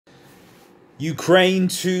Ukraine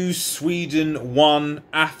 2, Sweden 1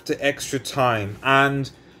 after extra time.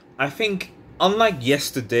 And I think, unlike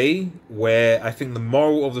yesterday, where I think the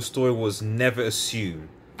moral of the story was never assume.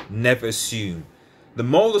 Never assume. The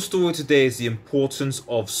moral of the story today is the importance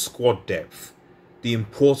of squad depth. The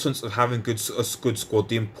importance of having a good squad.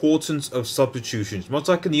 The importance of substitutions. Much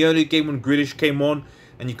like in the early game when Grealish came on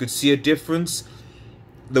and you could see a difference.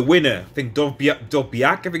 The winner, I think DOVBYK,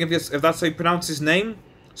 I think if that's how you pronounce his name,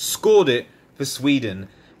 scored it for Sweden.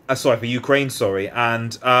 For Ukraine, sorry.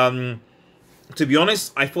 And to be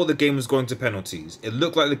honest, I thought the game was going to penalties. It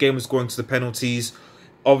looked like the game was going to the penalties.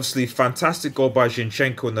 Obviously, fantastic goal by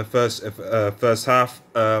Zinchenko in the first half.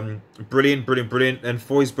 Brilliant. And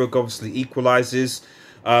Forsberg obviously equalises.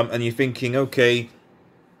 And you're thinking, okay,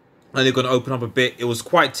 are they going to open up a bit? It was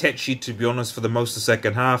quite tetchy, to be honest, for the most of the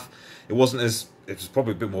second half. It was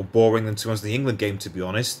probably a bit more boring than the England game, to be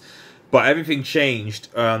honest. But everything changed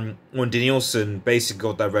when Danielson basically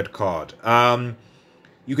got that red card.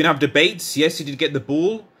 You can have debates. Yes, he did get the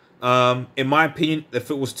ball. In my opinion, the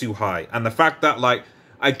foot was too high. And the fact that, like,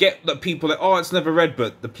 I get that people are like, oh, it's never red,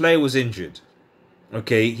 but the player was injured.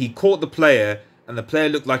 Okay, he caught the player, and the player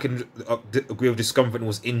looked like a degree of discomfort and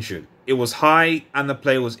was injured. It was high, and the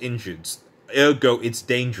player was injured. Ergo, it's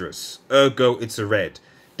dangerous. Ergo, it's a red.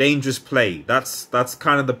 Dangerous play. That's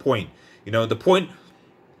kind of the point. You know, the point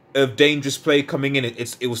of dangerous play coming in,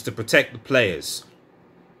 it was to protect the players.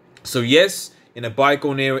 So yes, in a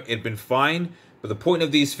bygone era, it'd been fine. But the point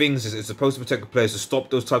of these things is it's supposed to protect the players to stop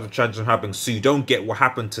those types of challenges from happening, so you don't get what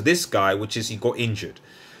happened to this guy, which is he got injured.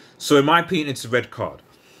 So in my opinion, it's a red card.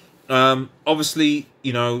 Obviously,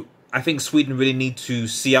 you know, I think Sweden really need to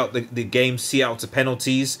see out the game, see out to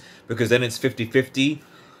penalties, because then it's 50-50.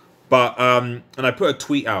 But, and I put a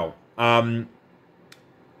tweet out.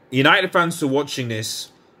 United fans who are watching this,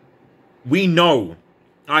 we know,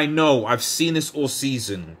 I know, I've seen this all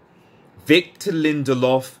season. Victor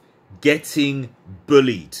Lindelof getting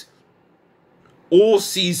bullied all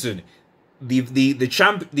season. The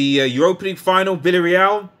Europa League final,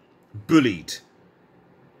 Villarreal, bullied.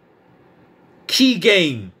 Key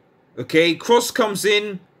game, okay, Cross comes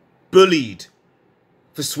in, bullied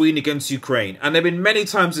for Sweden against Ukraine, and there have been many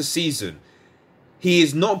times this season. He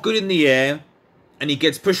is not good in the air, and he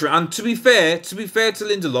gets pushed around. And to be fair to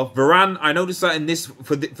Lindelof, Varane, I noticed that in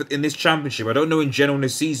this championship. I don't know in general in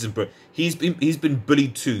this season, but he's been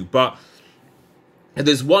bullied too. But if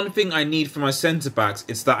there's one thing I need from my centre backs,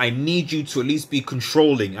 it's that I need you to at least be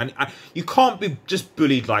controlling, and you can't be just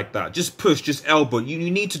bullied like that. Just push, just elbow. You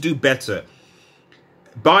need to do better.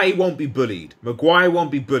 Bailly won't be bullied. Maguire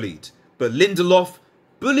won't be bullied, but Lindelof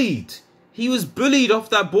bullied. He was bullied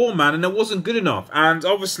off that ball, man, and it wasn't good enough. And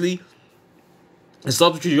obviously, the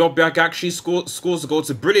substitute DOVBYK actually scores the goal.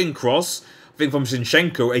 It's a brilliant cross, I think, from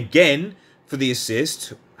Zinchenko, again, for the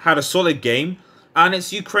assist. Had a solid game. And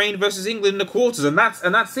it's Ukraine versus England in the quarters. And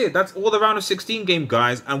that's it. That's all the round of 16 game,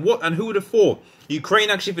 guys. And who would have thought?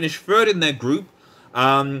 Ukraine actually finished third in their group.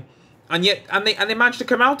 And they managed to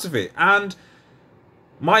come out of it. And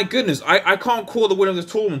my goodness, I can't call the winner of the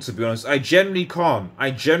tournament, to be honest. I generally can't.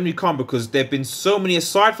 Because there have been so many,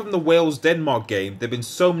 aside from the Wales-Denmark game, there have been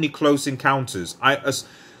so many close encounters.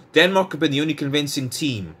 Denmark have been the only convincing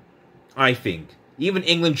team, I think. Even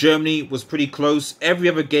England-Germany was pretty close. Every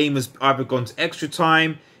other game has either gone to extra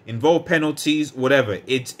time, involved penalties, whatever.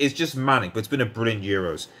 It's just manic, but it's been a brilliant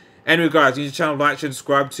Euros. Anyway, guys, you need to channel, like, share, and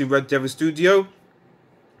subscribe to Red Devil Studio.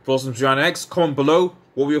 Follow us on Twitter and X. Comment below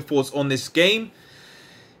what were your thoughts on this game.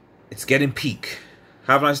 It's getting peak.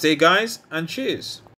 Have a nice day, guys, and cheers.